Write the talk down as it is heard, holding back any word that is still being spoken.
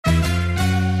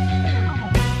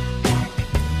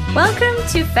Welcome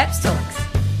to FEPS Talks,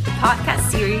 the podcast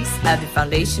series of the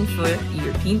Foundation for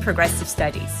European Progressive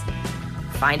Studies.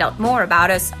 Find out more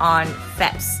about us on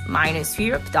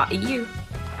feps-europe.eu.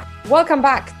 Welcome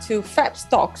back to FEPS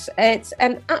Talks. It's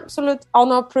an absolute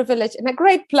honor, privilege, and a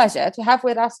great pleasure to have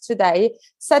with us today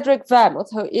Cedric Wermuth,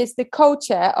 who is the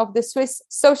co-chair of the Swiss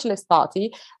Socialist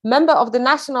Party, member of the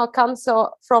National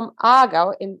Council from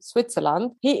Aargau in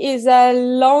Switzerland. He is a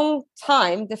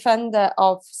long-time defender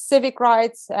of civic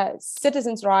rights,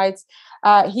 citizens' rights.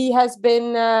 He has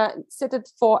been seated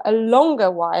for a longer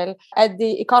while at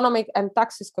the Economic and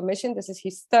Taxes Commission. This is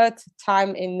his third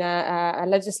time in a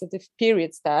legislative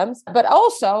period terms. But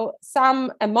also,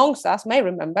 some amongst us may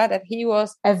remember that he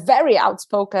was a very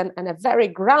outspoken and a very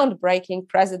groundbreaking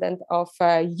president of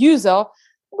USO.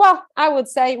 Well, I would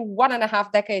say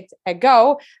 1.5 decades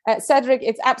ago. Cedric,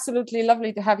 it's absolutely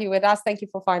lovely to have you with us. Thank you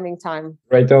for finding time.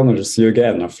 Great honor to see you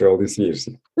again after all these years.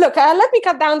 Look, let me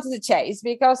cut down to the chase,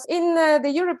 because in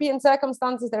the European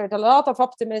circumstances, there is a lot of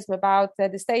optimism about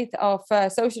the state of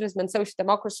socialism and social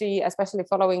democracy, especially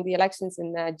following the elections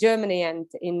in Germany and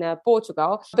in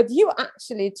Portugal. But you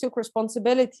actually took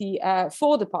responsibility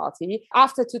for the party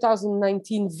after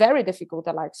 2019, very difficult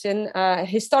election,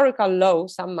 historical low,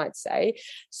 some might say.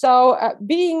 So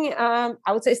being, I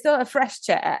would say, still a fresh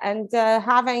chair and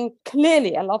having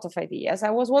clearly a lot of ideas,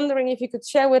 I was wondering if you could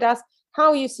share with us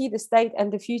how you see the state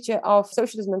and the future of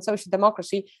socialism and social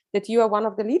democracy that you are one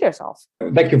of the leaders of.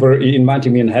 Thank you for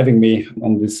inviting me and having me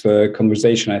on this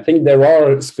conversation. I think there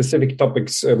are specific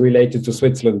topics related to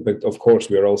Switzerland, but of course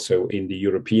we are also in the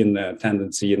European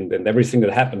tendency, and everything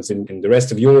that happens in the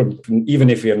rest of Europe, even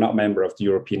if we are not a member of the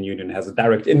European Union, has a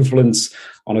direct influence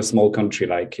on a small country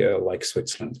like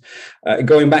Switzerland.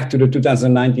 Going back to the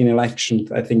 2019 election,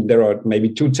 I think there are maybe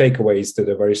two takeaways that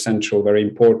are very central, very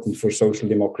important for social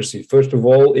democracy. First of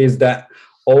all, is that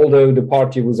although the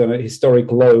party was on a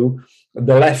historic low,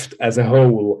 the left as a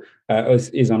whole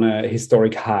is on a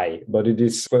historic high. But it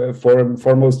is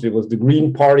foremost, it was the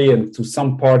Green Party and to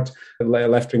some part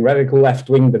left-wing, radical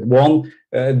left-wing that won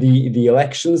the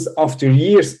elections after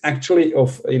years actually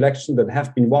of elections that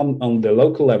have been won on the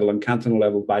local level and cantonal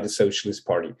level by the Socialist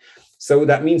Party. So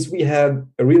that means we had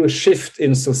a real shift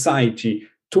in society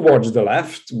towards the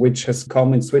left, which has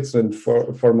come in Switzerland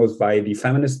foremost by the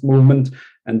feminist movement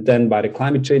and then by the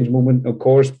climate change movement, of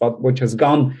course, but which has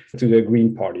gone to the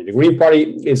Green Party. The Green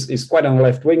Party is quite on the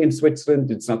left wing in Switzerland.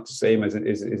 It's not the same as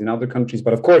in other countries,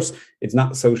 but of course, it's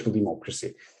not social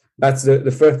democracy. That's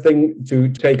the first thing to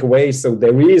take away. So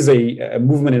there is a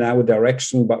movement in our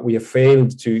direction, but we have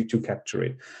failed to capture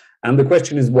it. And the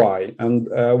question is why? And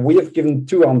we have given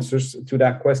two answers to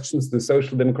that question. The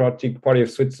Social Democratic Party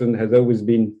of Switzerland has always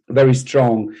been very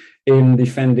strong in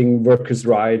defending workers'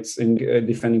 rights, in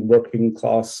defending working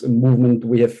class movement.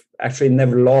 We have actually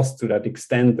never lost to that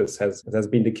extent, as has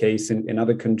been the case in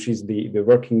other countries, the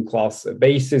working class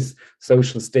basis,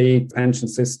 social state, pension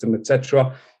system,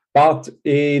 etc. But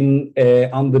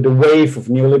under the wave of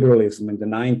neoliberalism in the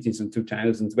 90s and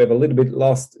 2000s, we have a little bit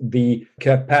lost the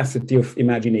capacity of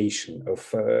imagination,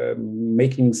 of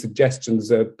making suggestions,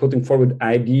 putting forward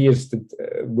ideas that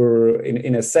were,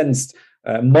 in a sense,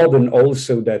 modern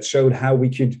also, that showed how we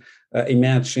could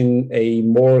imagine a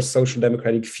more social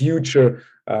democratic future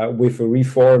with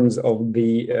reforms of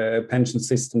the pension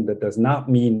system that does not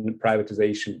mean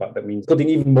privatization, but that means putting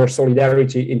even more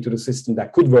solidarity into the system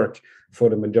that could work for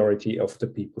the majority of the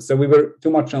people. So we were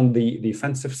too much on the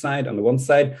defensive side on the one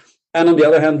side. And on the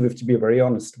other hand, we have to be very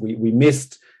honest, we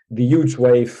missed the huge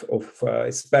wave of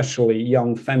especially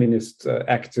young feminist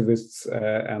activists,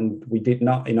 and we did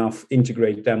not enough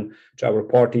integrate them to our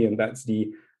party. And that's the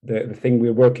thing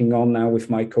we're working on now with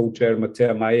my co-chair,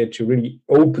 Mattea Meyer, to really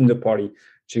open the party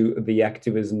to the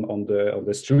activism on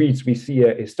the streets. We see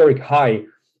a historic high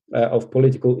of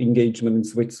political engagement in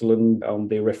Switzerland on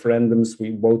the referendums.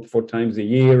 We vote 4 times a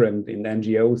year and in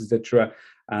NGOs, etc.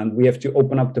 And we have to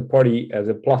open up the party as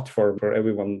a platform for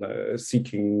everyone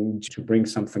seeking to bring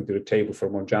something to the table for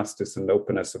more justice and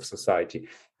openness of society.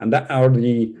 And that are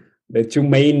the two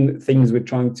main things we're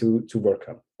trying to work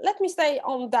on. Let me stay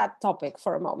on that topic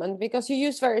for a moment, because you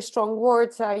use very strong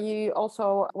words. You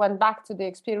also went back to the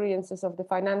experiences of the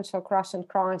financial crash and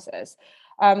crisis.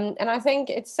 And I think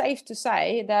it's safe to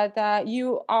say that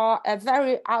you are a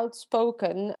very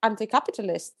outspoken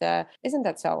anti-capitalist, isn't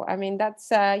that so? I mean,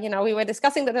 that's we were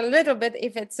discussing that a little bit,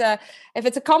 if it's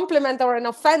a compliment or an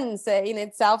offense in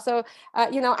itself. So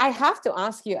I have to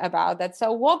ask you about that.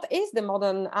 So what is the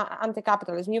modern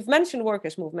anti-capitalism? You've mentioned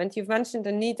workers' movement. You've mentioned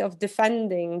the need of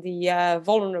defending the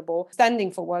vulnerable,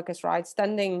 standing for workers' rights,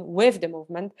 standing with the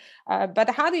movement.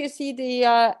 But how do you see the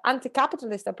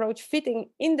anti-capitalist approach fitting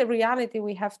in the reality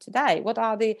we have today? What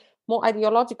are the more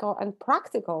ideological and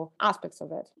practical aspects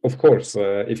of it? Of course,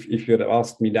 if you had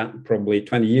asked me that probably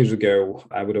 20 years ago,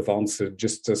 I would have answered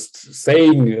just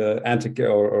saying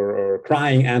or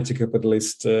crying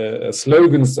anti-capitalist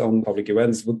slogans on public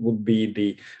events would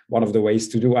be one of the ways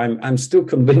to do. I'm still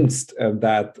convinced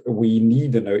that we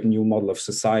need a new model of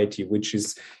society, which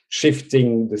is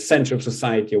shifting the center of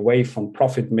society away from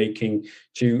profit making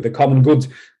to the common good.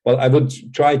 Well, I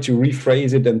would try to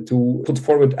rephrase it and to put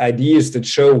forward ideas that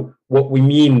show what we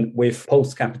mean with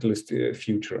post-capitalist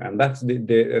future. And that's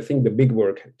I think the big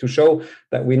work, to show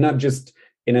that we're not just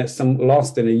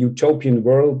lost in a utopian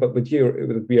world, but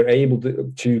that we are able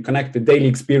to connect the daily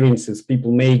experiences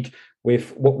people make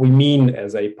with what we mean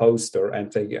as a post or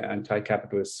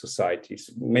anti-capitalist societies.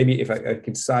 Maybe if I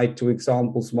could cite two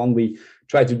examples. One we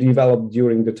tried to develop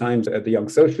during the times at the Young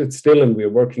Socialists still, and we're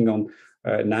working on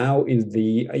now, is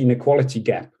the inequality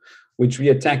gap, which we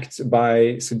attacked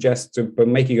by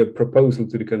making a proposal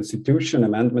to the Constitution,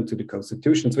 amendment to the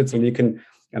Constitution. In Switzerland, you can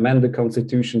amend the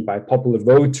Constitution by popular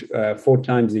vote 4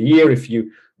 times a year. If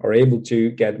you are able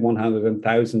to get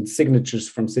 100,000 signatures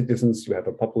from citizens, you have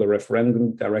a popular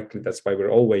referendum directly. That's why we're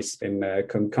always in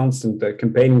constant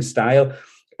campaigning style.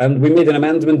 And we made an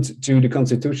amendment to the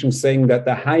Constitution saying that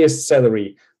the highest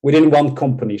salary within one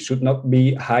company should not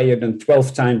be higher than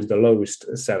 12 times the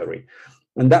lowest salary.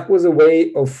 And that was a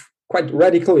way of quite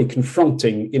radically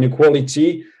confronting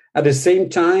inequality. At the same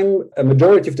time, a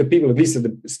majority of the people, at least at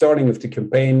the starting of the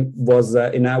campaign, was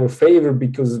in our favor,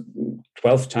 because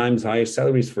 12 times higher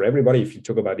salaries for everybody, if you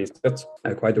talk about this, that's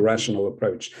quite a rational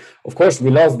approach. Of course,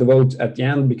 we lost the vote at the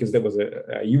end because there was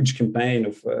a huge campaign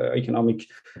of economic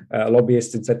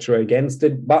lobbyists, etc., against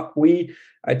it. But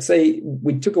I'd say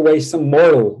we took away some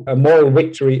moral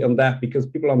victory on that, because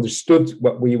people understood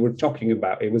what we were talking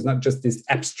about. It was not just this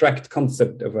abstract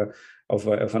concept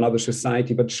of another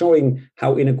society, but showing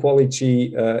how inequality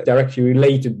directly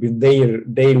related with their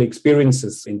daily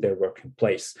experiences in their working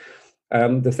place.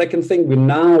 The second thing we're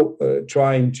now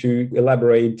trying to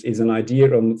elaborate is an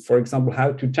idea on, for example,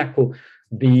 how to tackle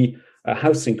the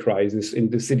housing crisis in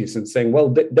the cities, and saying, well,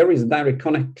 there is a direct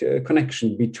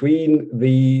connection between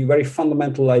the very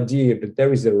fundamental idea that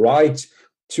there is a right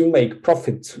to make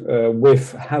profit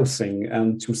with housing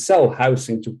and to sell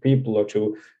housing to people, or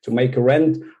to make a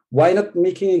rent. Why not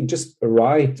making it just a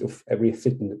right of every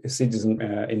citizen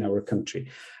in our country?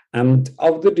 And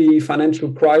after the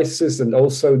financial crisis and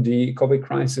also the COVID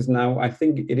crisis now, I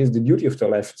think it is the duty of the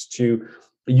left to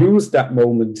use that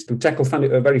moment to tackle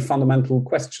very fundamental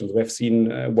questions. We've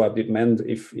seen what it meant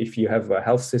if you have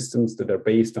health systems that are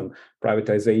based on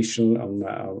privatization,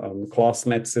 on class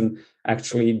medicine.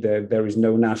 Actually, there is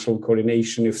no national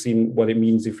coordination. You've seen what it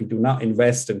means if we do not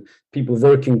invest in people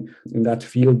working in that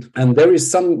field. And there is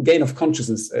some gain of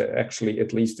consciousness, actually,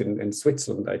 at least in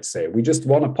Switzerland, I'd say. We just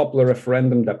won a popular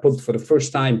referendum that put for the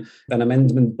first time an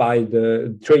amendment by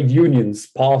the trade unions,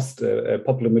 passed a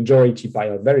popular majority by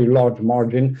a very large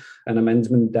margin, an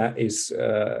amendment that is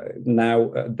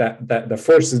now that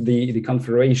forces the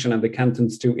Confederation and the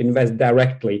cantons to invest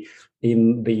directly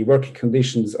in the working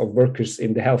conditions of workers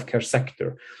in the healthcare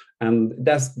sector. And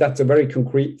that's a very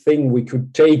concrete thing we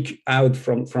could take out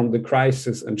from the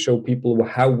crisis and show people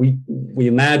how we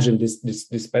imagine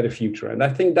this better future. And I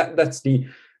think that's the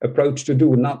approach to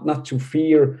do, not to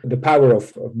fear the power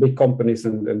of big companies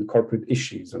and corporate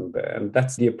issues. And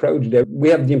that's the approach. We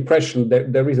have the impression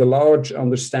that there is a large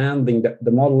understanding that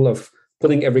the model of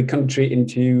putting every country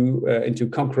into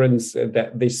concurrence,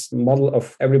 that this model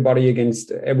of everybody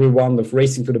against everyone, of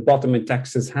racing to the bottom in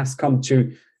taxes, has come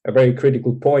to a very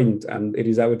critical point, and it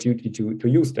is our duty to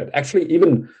use that. Actually,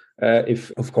 even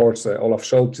if, of course, Olaf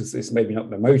Scholz is maybe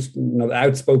not the most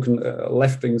outspoken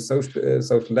left-wing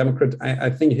social democrat,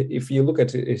 I think if you look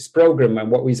at his program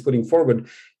and what he's putting forward,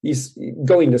 he's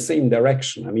going the same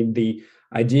direction. I mean, the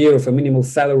idea of a minimal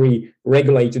salary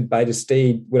regulated by the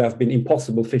state would have been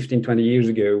impossible 15, 20 years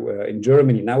ago in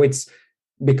Germany. Now it's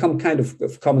become kind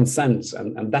of common sense.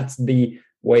 And that's the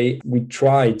way we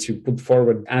try to put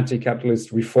forward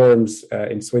anti-capitalist reforms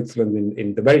in Switzerland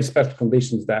in the very special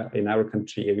conditions that in our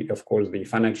country, of course, the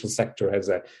financial sector has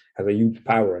a huge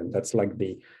power. And that's like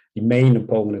the main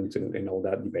opponent in all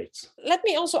that debate. Let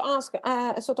me also ask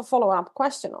a sort of follow-up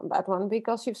question on that one,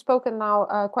 because you've spoken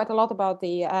now quite a lot about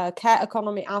the care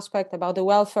economy aspect, about the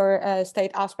welfare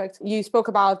state aspect. You spoke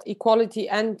about equality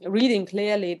and reading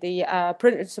clearly the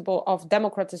principle of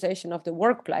democratization of the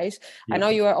workplace. Yeah. I know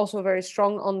you are also very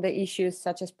strong on the issues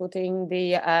such as putting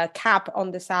the cap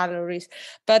on the salaries.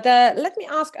 But let me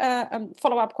ask a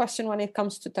follow-up question when it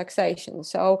comes to taxation.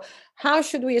 So how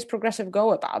should we as progressive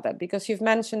go about that? Because you've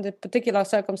mentioned the particular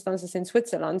circumstances in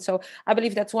Switzerland. So I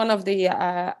believe that's one of the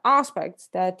aspects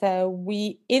that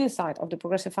we inside of the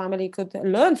progressive family could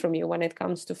learn from you when it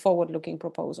comes to forward-looking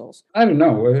proposals. I don't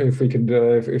know if we could,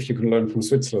 if you can learn from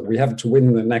Switzerland. We have to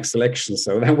win the next election,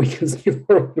 so then we can see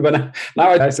forward. But now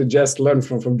I suggest learn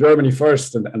from Germany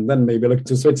first, and then maybe look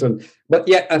to Switzerland. But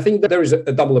yeah, I think that there is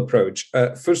a double approach.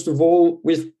 First of all,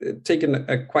 we've taken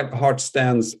a quite hard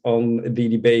stance on the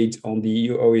debate on the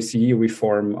OECD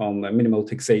reform on minimal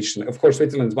taxation. Of course,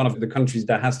 Switzerland is one of the countries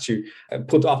that has to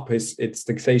put up its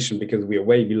taxation because we are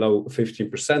way below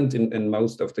 50% in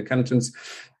most of the cantons.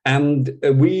 And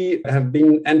we have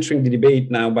been entering the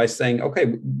debate now by saying,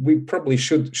 okay, we probably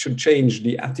should change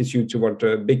the attitude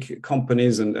toward big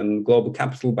companies and global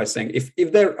capital by saying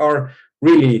if there are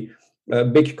really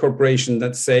big corporations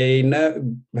that say,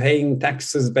 no, paying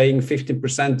taxes, paying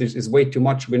 15% is way too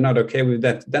much, we're not okay with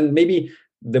that, then maybe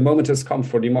the moment has come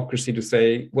for democracy to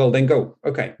say, well, then go.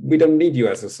 Okay, we don't need you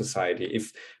as a society.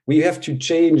 If we have to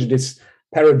change this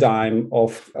paradigm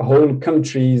of whole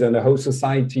countries and a whole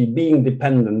society being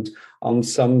dependent on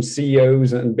some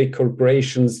CEOs and big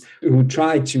corporations who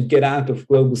try to get out of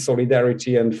global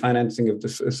solidarity and financing of the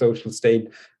social state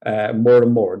more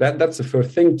and more. That's the first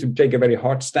thing, to take a very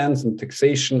hard stance on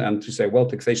taxation and to say, well,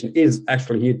 taxation is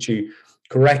actually here to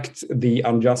correct the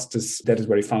injustice that is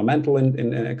very fundamental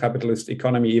in a capitalist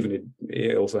economy, even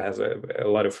it also has a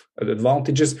lot of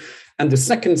advantages. And the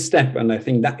second step, and I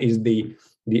think that is the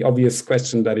obvious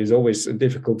question that is always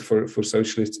difficult for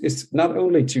socialists, is not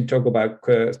only to talk about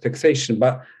taxation,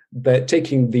 but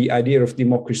taking the idea of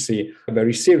democracy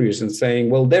very serious and saying,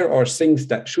 well, there are things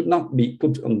that should not be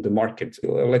put on the market.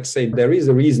 Let's say there is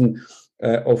a reason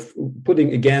of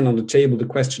putting again on the table the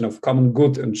question of common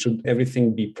good and should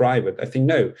everything be private. I think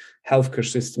no, healthcare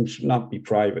system should not be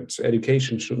private.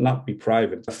 Education should not be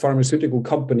private. Pharmaceutical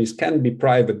companies can be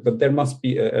private, but there must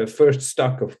be a first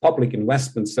stock of public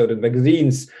investments so that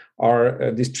vaccines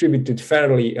are distributed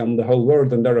fairly on the whole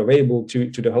world and are available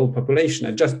to the whole population,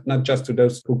 and not just to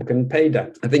those who can pay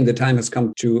that. I think the time has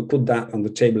come to put that on the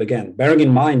table again, bearing in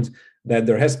mind that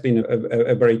there has been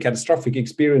a very catastrophic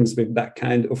experience with that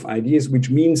kind of ideas,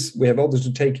 which means we have also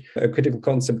to take a critical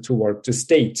concept toward the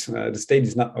state. The state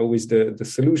is not always the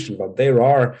solution, but there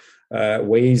are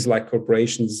ways like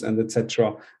corporations and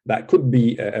etc. that could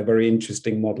be a very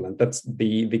interesting model. And that's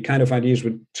the kind of ideas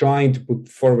we're trying to put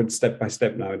forward step by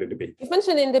step now in the debate. You've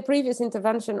mentioned in the previous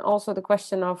intervention also the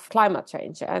question of climate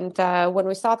change. And when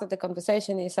we started the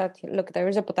conversation, you said, look, there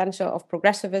is a potential of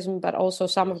progressivism, but also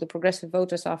some of the progressive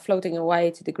voters are floating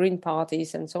away to the Green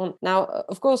parties and so on. Now,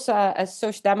 of course, as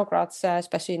Social Democrats,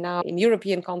 especially now in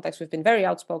European context, we've been very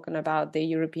outspoken about the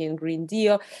European Green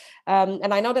Deal.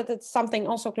 And I know that it's something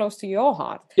also close to your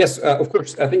heart. Yes, of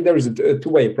course. I think there is a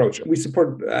two-way approach. We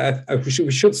support. We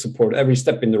should support every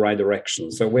step in the right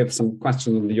direction. So we have some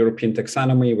questions on the European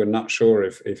taxonomy. We're not sure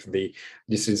if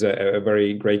this is a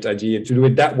very great idea to do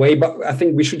it that way. But I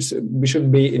think we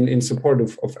should be in support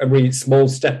of every small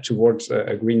step towards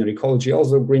a greener ecology,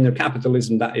 also greener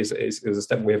capitalism. That is a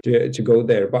step we have to go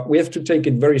there. But we have to take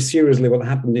it very seriously. What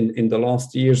happened in the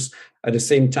last years. At the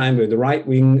same time, with the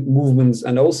right-wing movements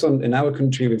and also in our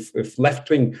country with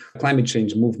left-wing climate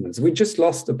change movements. We just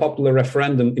lost a popular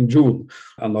referendum in June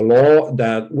on a law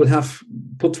that would have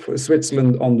put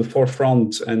Switzerland on the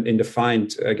forefront and in the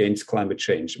fight against climate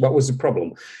change. What was the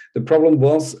problem? The problem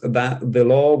was that the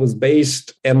law was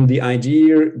based on the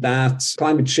idea that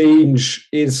climate change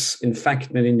is, in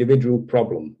fact, an individual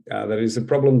problem. That is a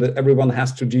problem that everyone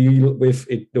has to deal with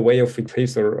it, the way of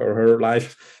his or her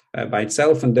life by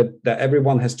itself, and that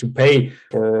everyone has to pay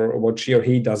for what she or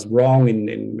he does wrong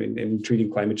in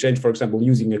treating climate change. For example,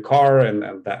 using a car,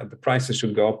 and that the prices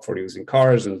should go up for using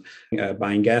cars and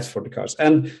buying gas for the cars.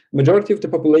 And majority of the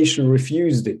population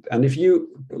refused it. And if you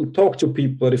talk to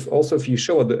people, if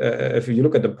you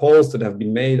look at the polls that have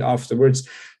been made afterwards,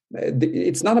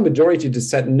 it's not a majority that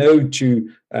said no to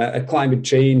a climate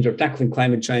change or tackling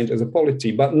climate change as a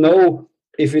policy, but no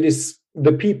if it is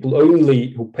the people only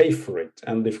who pay for it.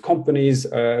 And if companies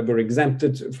were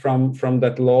exempted from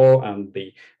that law, and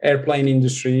the airplane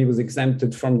industry was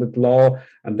exempted from that law,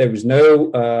 and there was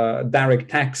no direct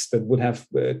tax that would have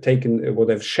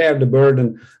shared the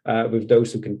burden with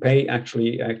those who can pay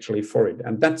actually for it.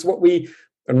 And that's what we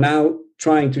are now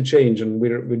trying to change. And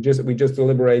we just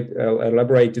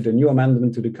elaborated a new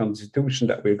amendment to the Constitution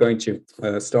that we're going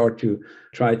to start to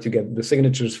try to get the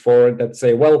signatures for, that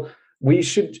say, well, we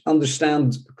should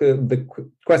understand the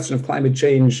question of climate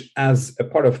change as a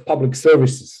part of public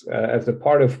services, as a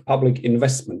part of public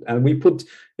investment. And we put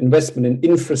investment in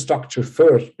infrastructure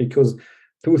first, because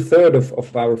 2/3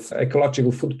 of our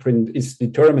ecological footprint is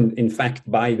determined, in fact,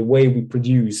 by the way we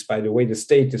produce, by the way the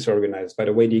state is organized, by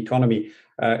the way the economy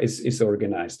is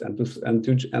organized.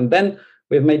 And then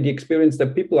we've made the experience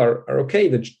that people are okay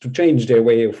to change their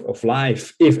way of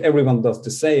life if everyone does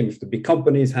the same. If the big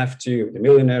companies have to, if the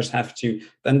millionaires have to,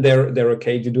 then they're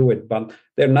okay to do it. But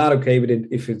they're not okay with it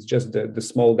if it's just the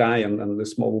small guy and the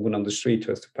small woman on the street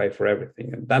who has to pay for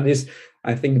everything. And that is,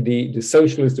 I think, the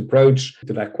socialist approach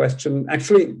to that question.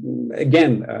 Actually,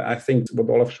 again, I think what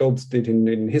Olaf Scholz did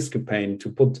in his campaign, to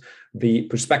put the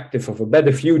perspective of a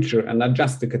better future and not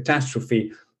just the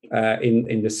catastrophe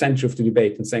in the center of the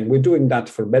debate, and saying we're doing that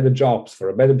for better jobs, for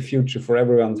a better future for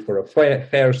everyone, for a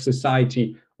fair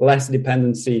society, less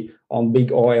dependency on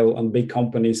big oil, on big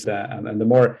companies, and the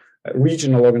more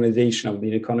regional organization of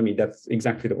the economy. That's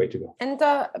exactly the way to go. And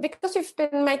because you've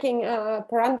been making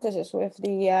parentheses with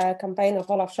the campaign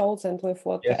of Olaf Scholz and with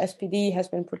what the SPD has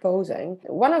been proposing,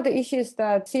 one of the issues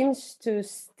that seems to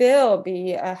still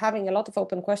be having a lot of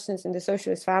open questions in the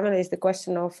socialist family is the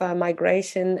question of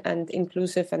migration and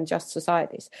inclusive and just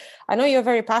societies. I know you're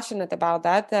very passionate about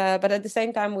that, but at the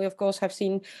same time, we of course have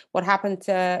seen what happened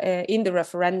in the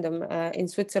referendum in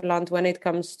Switzerland when it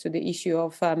comes to the issue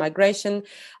of migration.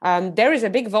 There is a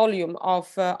big volume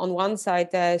of, on one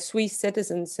side, Swiss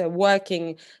citizens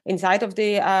working inside of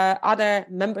the other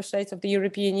member states of the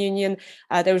European Union.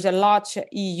 There is a large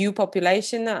EU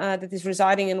population that is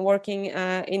residing and working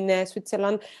in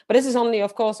Switzerland. But this is only,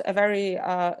 of course, a very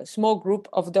small group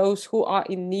of those who are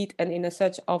in need and in a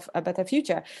search of a better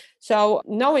future. So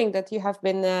knowing that you have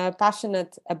been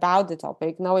passionate about the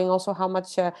topic, knowing also how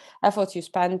much effort you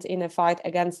spent in a fight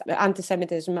against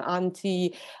anti-Semitism,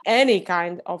 any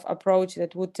kind of approach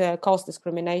that would cause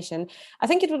discrimination, I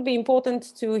think it would be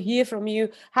important to hear from you,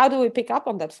 how do we pick up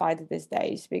on that fight these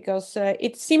days? Because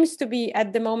it seems to be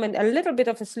at the moment a little bit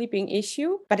of a sleeping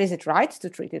issue, but is it right to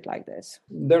treat it like this?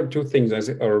 There are two things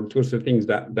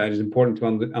that is important to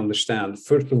understand.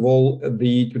 First of all,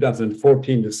 the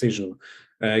 2014 decision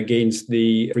against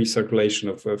the free circulation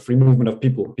of free movement of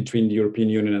people between the European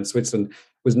Union and Switzerland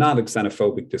was not a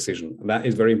xenophobic decision. That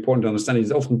is very important to understand.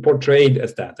 It's often portrayed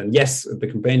as that. And yes, the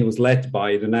campaign was led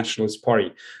by the Nationalist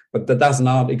Party, but that does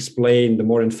not explain the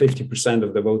more than 50%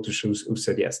 of the voters who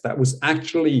said yes. That was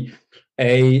actually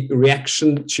a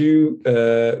reaction to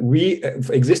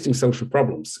existing social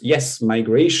problems. Yes,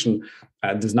 migration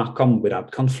does not come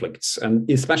without conflicts. And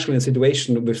especially in a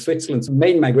situation with Switzerland, the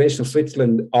main migration of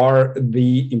Switzerland are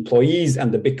the employees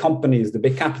and the big companies, the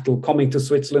big capital coming to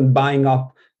Switzerland, buying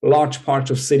up large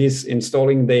parts of cities,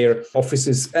 installing their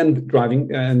offices and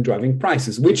driving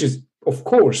prices, which is, of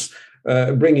course,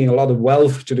 bringing a lot of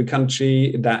wealth to the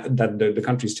country that the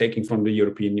country is taking from the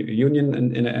European Union.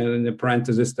 And in a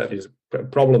parenthesis, that is a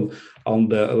problem on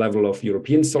the level of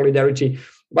European solidarity.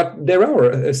 But there are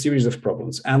a series of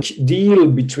problems. And the deal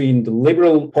between the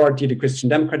Liberal Party, the Christian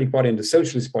Democratic Party, and the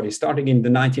Socialist Party, starting in the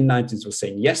 1990s, was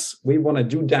saying, yes, we want to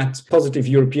do that positive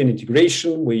European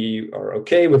integration. We are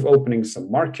okay with opening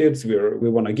some markets. We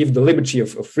want to give the liberty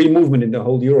of free movement in the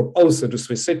whole Europe also to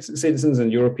Swiss citizens and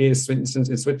European citizens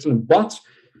in Switzerland. But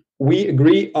we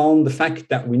agree on the fact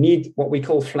that we need what we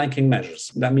call flanking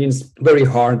measures. That means very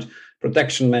hard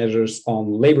protection measures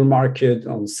on labor market,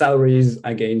 on salaries,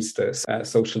 against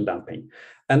social dumping.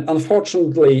 And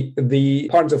unfortunately, the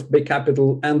parts of big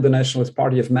capital and the Nationalist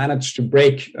Party have managed to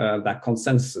break that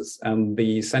consensus. And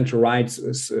the center-right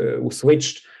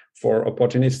switched for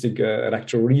opportunistic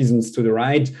electoral reasons to the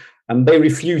right. And they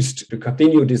refused to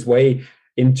continue this way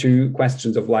into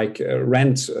questions of like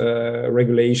rent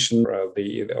regulation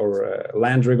or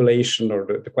land regulation, or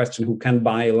the question who can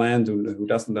buy land, who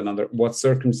doesn't, and under what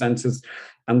circumstances.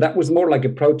 And that was more like a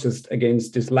protest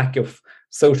against this lack of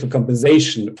social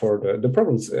compensation for the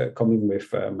problems coming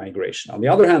with migration. On the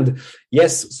other hand,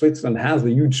 yes, Switzerland has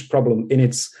a huge problem in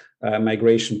its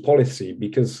migration policy,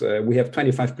 because we have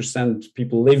 25%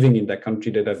 people living in that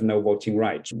country that have no voting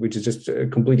rights, which is just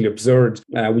completely absurd.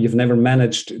 We have never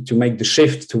managed to make the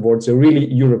shift towards a really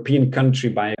European country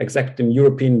by accepting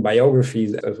European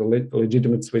biographies as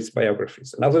legitimate Swiss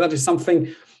biographies. And also that is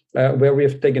something where we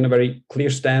have taken a very clear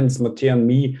stance, Mattia and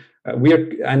me.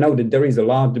 I know that there is a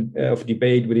lot of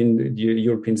debate within the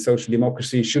European social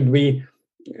democracy. Should we,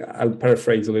 I'll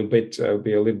paraphrase a little bit,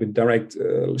 be a little bit direct,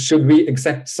 should we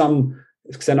accept some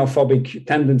xenophobic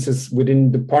tendencies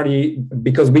within the party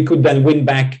because we could then win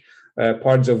back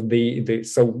parts of the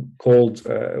so-called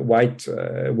white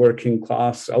working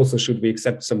class? Also, should we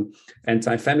accept some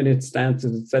anti-feminist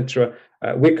stances, etc.?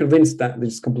 We're convinced that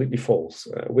this is completely false.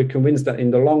 We're convinced that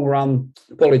in the long run,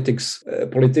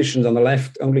 politicians on the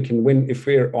left only can win if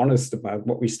we're honest about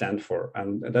what we stand for.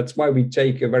 And that's why we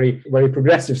take a very, very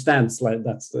progressive stance, like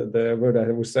that's the word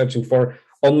I was searching for,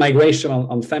 on migration,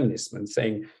 on feminism, and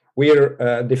saying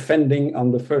we're defending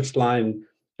on the first line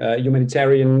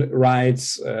humanitarian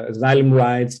rights, asylum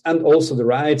rights, and also the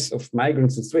rights of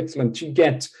migrants in Switzerland to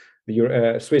get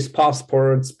the Swiss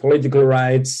passports, political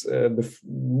rights,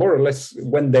 more or less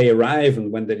when they arrive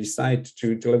and when they decide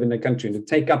to live in the country, and to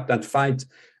take up that fight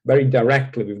very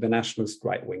directly with the nationalist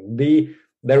right wing.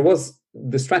 There was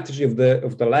the strategy of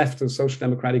the left, the Social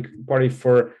Democratic Party,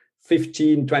 for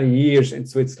 15, 20 years in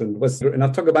Switzerland was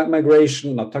not talking about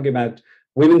migration, not talking about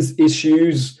women's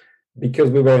issues, because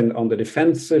we were on the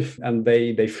defensive, and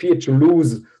they feared to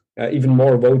lose even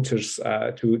more voters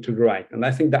to the right. And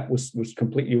I think that was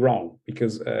completely wrong,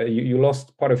 because you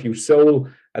lost part of your soul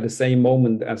at the same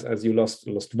moment as you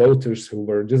lost voters who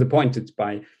were disappointed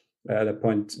by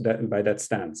that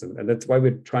stance. And that's why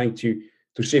we're trying to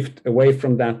shift away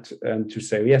from that and to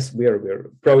say, yes,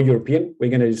 we're pro-European. We're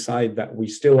going to decide that we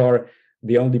still are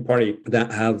the only party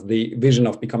that has the vision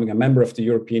of becoming a member of the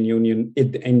European Union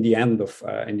in the end of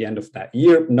that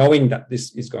year, knowing that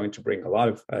this is going to bring a lot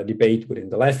of debate within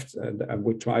the left. And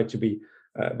we try to be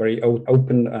very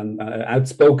open and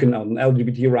outspoken on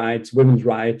LGBT rights, women's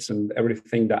rights, and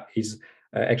everything that is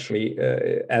actually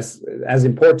as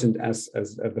important as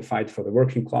the fight for the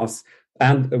working class.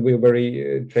 And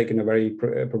we're taking a very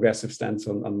progressive stance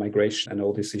on migration and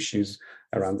all these issues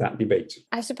around that debate.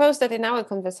 I suppose that in our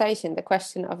conversation, the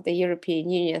question of the European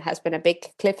Union has been a big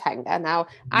cliffhanger. Now,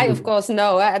 I, of course,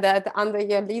 know that under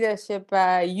your leadership,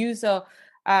 Juso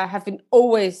have been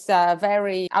always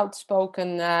very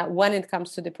outspoken when it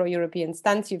comes to the pro-European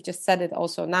stance. You've just said it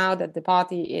also now, that the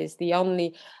party is the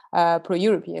only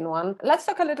pro-European one. Let's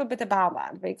talk a little bit about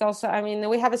that, because I mean,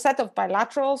 we have a set of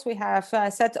bilaterals, we have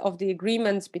a set of the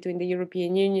agreements between the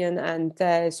European Union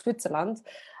and Switzerland.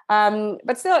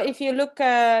 But still, if you look,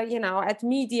 at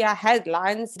media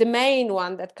headlines, the main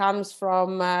one that comes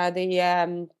from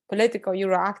the political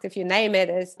Euroactive, you name it,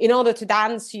 is in order to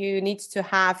dance, you need to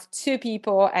have two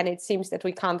people, and it seems that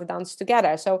we can't dance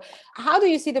together. So how do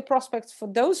you see the prospects for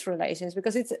those relations?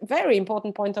 Because it's a very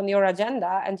important point on your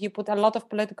agenda, and you put a lot of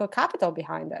political capital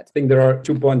behind it. I think there are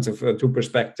 2 points of two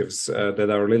perspectives that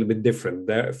are a little bit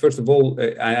different. First of all,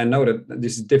 I know that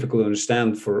this is difficult to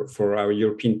understand for our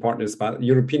European partners, but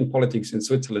European politics in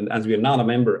Switzerland, as we are not a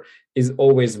member, is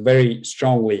always very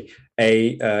strongly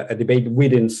a debate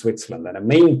within Switzerland. And the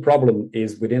main problem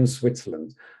is within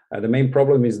Switzerland. The main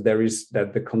problem is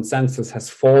that the consensus has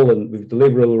fallen with the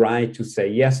liberal right to say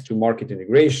yes to market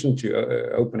integration,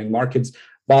 to opening markets,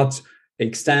 but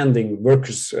extending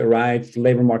workers' rights,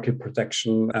 labor market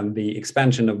protection, and the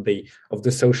expansion of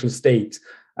the social state.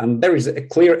 And there is a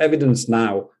clear evidence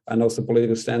now, and also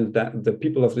political stand, that the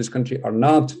people of this country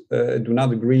do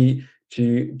not agree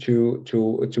to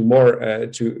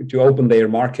open their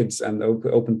markets and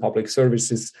open public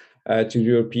services to the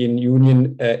European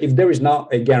Union if there is not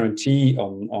a guarantee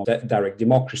on direct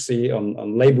democracy,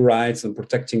 on labor rights, and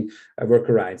protecting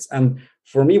worker rights. And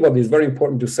for me, what is very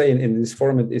important to say in this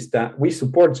format is that we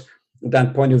support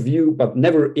that point of view, but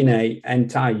never in an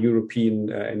anti-European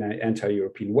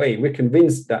way. We're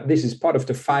convinced that this is part of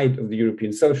the fight of the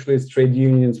European socialists, trade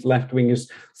unions, left-wingers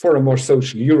for a more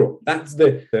social Europe. That's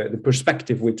the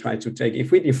perspective we try to take. If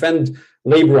we defend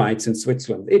labor rights in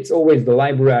Switzerland, it's always the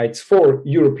labor rights for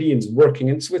Europeans working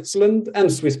in Switzerland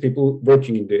and Swiss people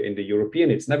working in the European.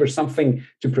 It's never something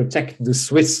to protect the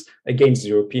Swiss against the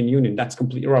European Union. That's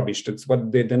completely rubbish. That's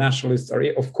what the nationalists are,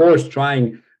 of course,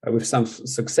 trying with some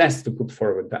success to put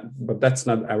forward, but that's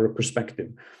not our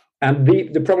perspective. And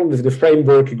the problem with the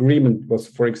framework agreement was,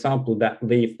 for example, that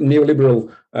the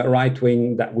neoliberal right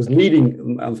wing that was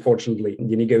leading, unfortunately,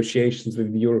 the negotiations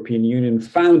with the European Union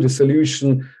found a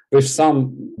solution with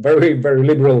some very, very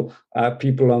liberal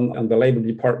people on the labor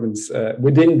departments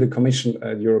within the Commission,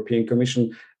 the European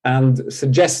Commission, and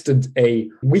suggested a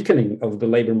weakening of the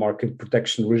labor market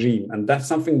protection regime. And that's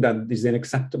something that is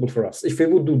unacceptable for us. If we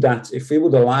would do that, if we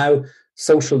would allow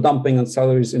social dumping on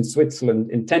salaries in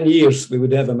Switzerland, in 10 years, we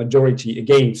would have a majority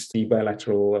against the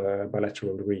bilateral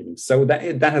agreement. So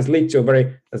that has led to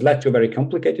a very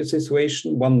complicated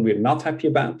situation, one we're not happy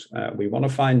about. We want to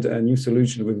find a new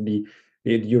solution with the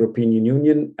European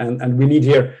Union, and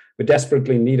we're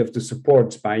desperately in need of the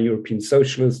support by European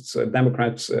socialists,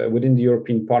 Democrats within the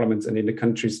European Parliament and in the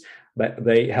countries, that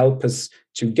they help us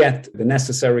to get the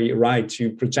necessary right to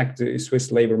protect the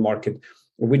Swiss labor market,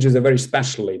 which is a very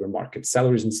special labor market.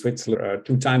 Salaries in Switzerland are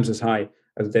 2 times as high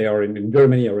as they are in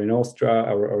Germany or in Austria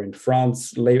or in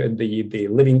France. The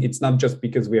living, it's not just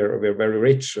because we're very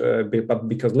rich, but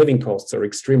because living costs are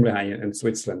extremely high in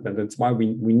Switzerland. And that's why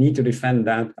we need to defend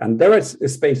that. And there is a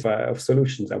space of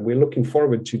solutions. And we're looking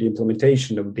forward to the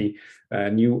implementation of the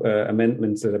new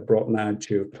amendments that are brought now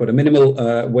for the minimal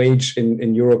wage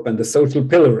in Europe and the social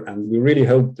pillar. And we really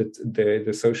hope that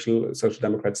the social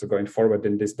democrats are going forward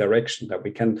in this direction, that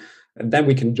we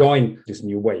can join this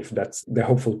new wave. That's the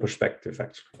hopeful perspective,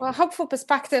 actually. Well, hopeful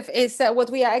perspective is what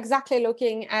we are exactly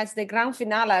looking as the grand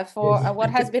finale for what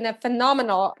has been a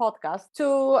phenomenal podcast.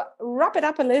 To wrap it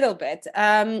up a little bit,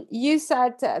 you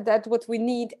said that what we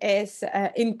need is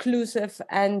inclusive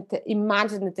and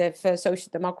imaginative social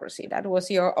democracy. That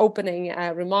was your opening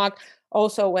remark.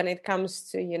 Also, when it comes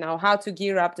to, how to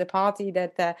gear up the party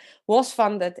that was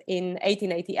founded in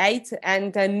 1888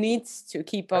 and needs to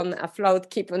keep on afloat,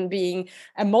 keep on being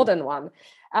a modern one.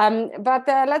 But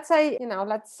let's say,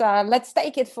 let's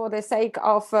take it for the sake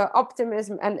of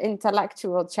optimism and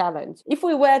intellectual challenge. If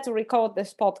we were to record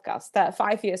this podcast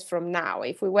 5 years from now,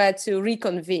 if we were to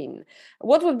reconvene,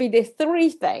 what would be the 3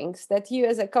 things that you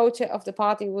as a co-chair of the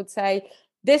party would say,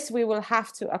 this we will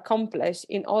have to accomplish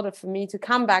in order for me to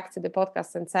come back to the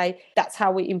podcast and say, that's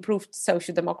how we improved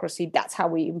social democracy. That's how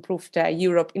we improved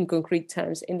Europe in concrete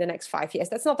terms in the next 5 years.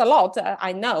 That's not a lot,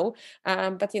 I know.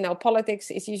 But, politics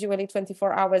is usually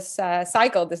 24 hours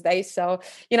cycle these days. So,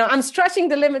 I'm stretching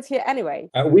the limits here anyway.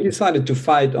 We decided to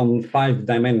fight on 5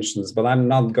 dimensions, but I'm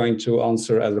not going to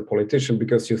answer as a politician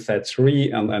because you said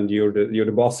 3 and you're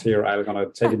the boss here. I'm going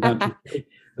to take it down to 3.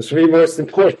 The 3 most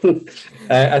important.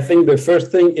 I think the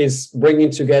first thing is bringing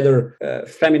together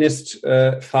feminist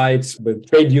fights with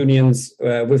trade unions,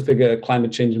 with the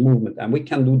climate change movement. And we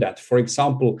can do that. For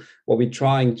example, what we're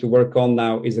trying to work on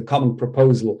now is a common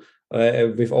proposal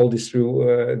with all these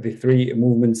the 3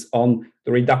 movements on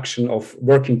the reduction of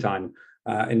working time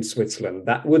in Switzerland.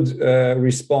 That would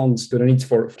respond to the need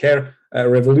for care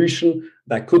revolution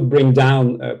that could bring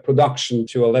down production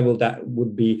to a level that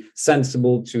would be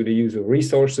sensible to the use of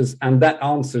resources, and that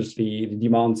answers the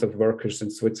demands of workers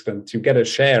in Switzerland to get a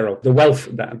share of the wealth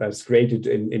that's created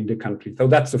in the country. So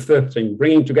that's the first thing,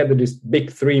 bringing together these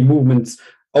big 3 movements,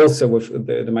 also with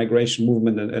the migration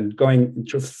movement, and going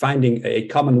to finding a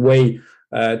common way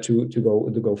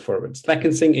to go forward.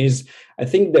 Second thing is, I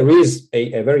think there is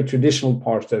a very traditional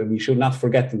part that we should not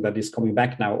forget, and that is coming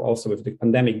back now also with the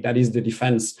pandemic. That is the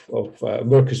defense of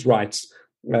workers' rights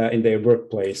in their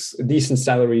workplace, decent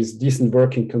salaries, decent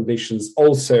working conditions,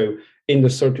 also in the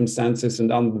circumstances and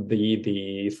under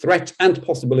the threat and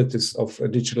possibilities of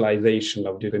digitalization,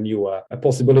 of the new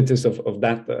possibilities of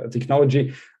that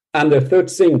technology. And the third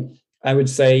thing, I would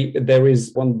say, there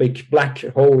is one big black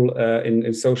hole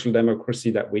in social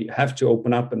democracy that we have to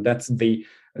open up, and that's the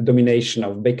domination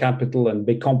of big capital and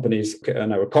big companies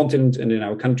on our continent and in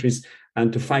our countries,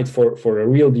 and to fight for a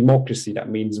real democracy. That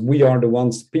means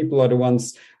people are the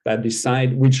ones that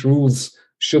decide which rules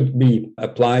should be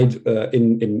applied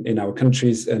in our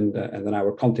countries and on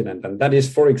our continent. And that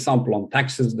is, for example, on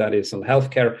taxes, that is on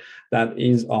healthcare, that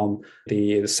is on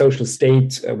the social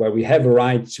state, where we have a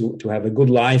right to have a good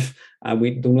life. And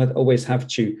we do not always have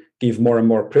to give more and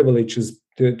more privileges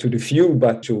to the few,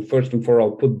 but to first and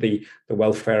foremost put the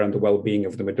welfare and the well-being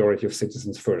of the majority of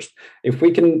citizens first. If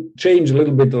we can change a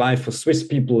little bit the life of Swiss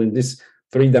people in these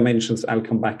 3 dimensions, I'll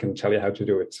come back and tell you how to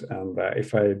do it. And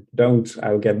if I don't,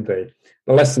 I'll get the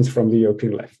lessons from the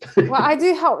European left. Well, I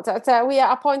do hope that we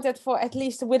are appointed for at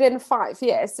least within 5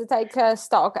 years to take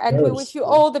stock, and we wish you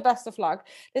all the best of luck.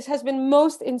 This has been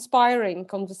most inspiring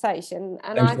conversation,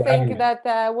 and I think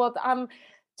that what I'm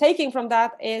taking from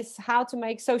that is how to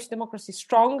make social democracy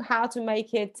strong, how to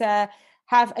make it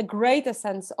have a greater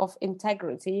sense of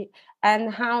integrity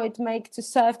and how it makes to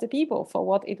serve the people for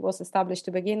what it was established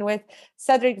to begin with.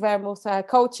 Cedric Wermuth,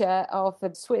 co-chair of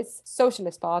the Swiss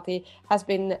Socialist Party, has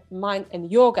been mine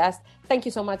and your guest. Thank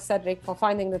you so much, Cedric, for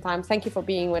finding the time. Thank you for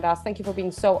being with us. Thank you for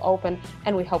being so open,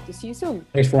 and we hope to see you soon.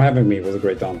 Thanks for having me. It was a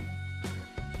great time.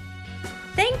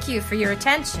 Thank you for your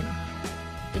attention.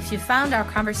 If you found our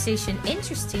conversation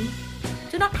interesting,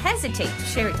 do not hesitate to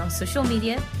share it on social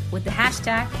media with the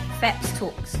hashtag FEPS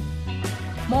Talks.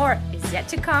 More is yet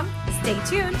to come. Stay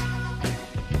tuned.